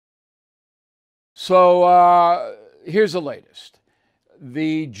So here's the latest.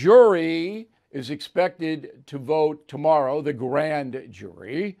 The jury is expected to vote tomorrow, the grand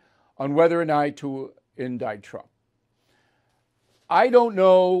jury, on whether or not to indict Trump. I don't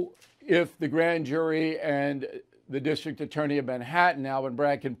know if the grand jury and the district attorney of Manhattan, Alvin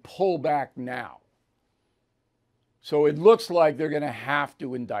Bragg, can pull back now. So it looks like they're going to have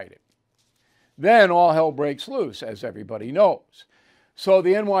to indict him. Then all hell breaks loose, as everybody knows. So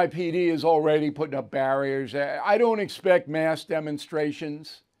the NYPD is already putting up barriers. I don't expect mass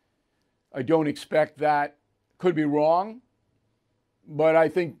demonstrations. I don't expect that. Could be wrong. But I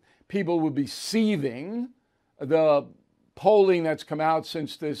think people will be seething. The polling that's come out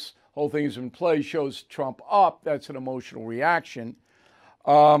since this whole thing is in play shows Trump up. That's an emotional reaction.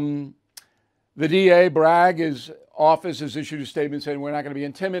 The DA, Bragg, his office has issued a statement saying we're not going to be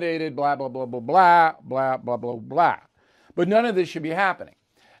intimidated, blah, blah, blah, blah, blah, blah, blah, blah, blah. But none of this should be happening.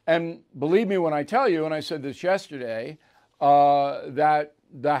 And believe me when I tell you, and I said this yesterday, that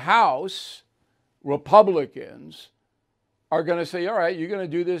the House Republicans are going to say, all right, you're going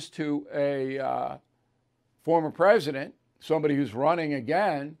to do this to a former president, somebody who's running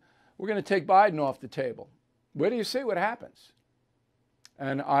again, we're going to take Biden off the table. Where do you see what happens?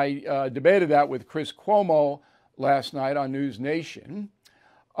 And I debated that with Chris Cuomo last night on News Nation.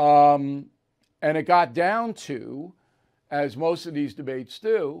 And it got down to, as most of these debates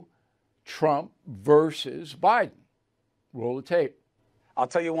do, Trump versus Biden. Roll the tape. I'll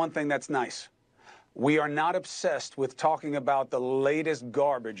tell you one thing that's nice. We are not obsessed with talking about the latest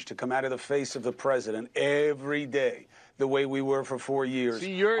garbage to come out of the face of the president every day, the way we were for 4 years.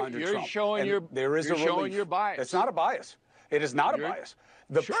 See, you're Trump. showing your there is you're a showing relief. your bias. It's not a bias. It is not a bias.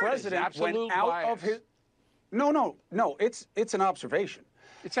 The sure president went out bias. of his. No. It's an observation.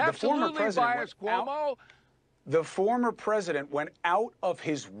 It's absolutely biased, Cuomo. The former president went out of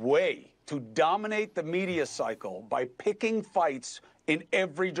his way to dominate the media cycle by picking fights in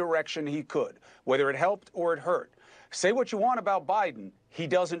every direction he could, whether it helped or it hurt. Say what you want about Biden, he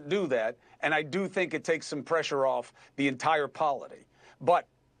doesn't do that, and I do think it takes some pressure off the entire polity. But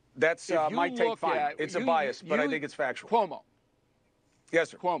that's my take. Fine, it's a bias, but I think it's factual. Cuomo.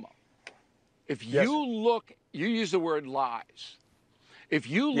 Yes, sir. Cuomo. If you look, you use the word lies. If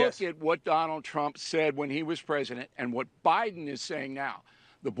you look at what Donald Trump said when he was president and what Biden is saying now,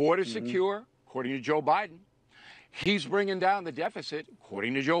 the border's secure, according to Joe Biden. He's bringing down the deficit,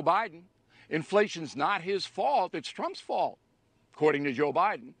 according to Joe Biden. Inflation's not his fault, it's Trump's fault, according to Joe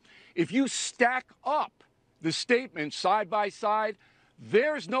Biden. If you stack up the statements side by side,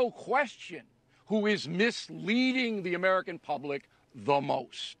 there's no question who is misleading the American public the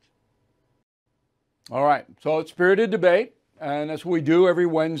most. All right, so it's spirited debate, and that's what we do every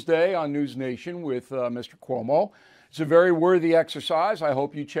Wednesday on News Nation with Mr. Cuomo. It's a very worthy exercise. I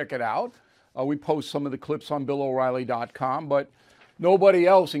hope you check it out. We post some of the clips on BillO'Reilly.com, but nobody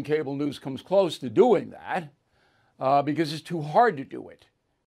else in cable news comes close to doing that because it's too hard to do it.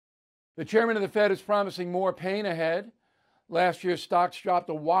 The chairman of the Fed is promising more pain ahead. Last year, stocks dropped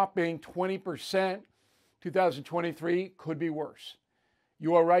a whopping 20%. 2023 could be worse.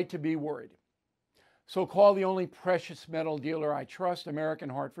 You are right to be worried. So call the only precious metal dealer I trust, American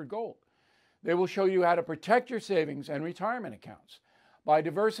Hartford Gold. They will show you how to protect your savings and retirement accounts by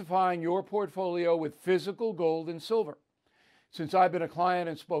diversifying your portfolio with physical gold and silver. Since I've been a client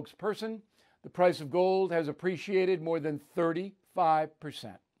and spokesperson, the price of gold has appreciated more than 35%.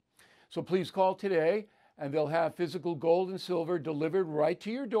 So please call today and they'll have physical gold and silver delivered right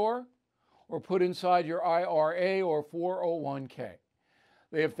to your door or put inside your IRA or 401k.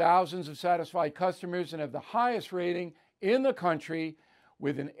 They have thousands of satisfied customers and have the highest rating in the country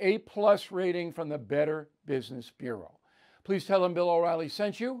with an A+ rating from the Better Business Bureau. Please tell them Bill O'Reilly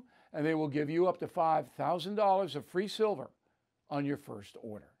sent you, and they will give you up to $5,000 of free silver on your first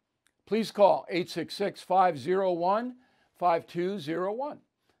order. Please call 866-501-5201.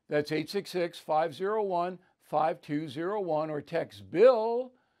 That's 866-501-5201, or text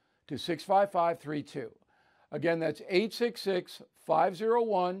BILL to 65532. Again, that's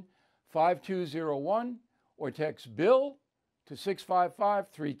 866-501-5201, or text BILL to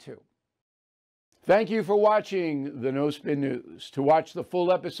 65532. Thank you for watching the No Spin News. To watch the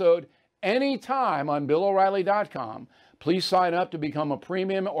full episode anytime on BillO'Reilly.com, please sign up to become a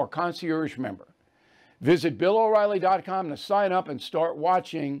premium or concierge member. Visit BillO'Reilly.com to sign up and start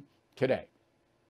watching today.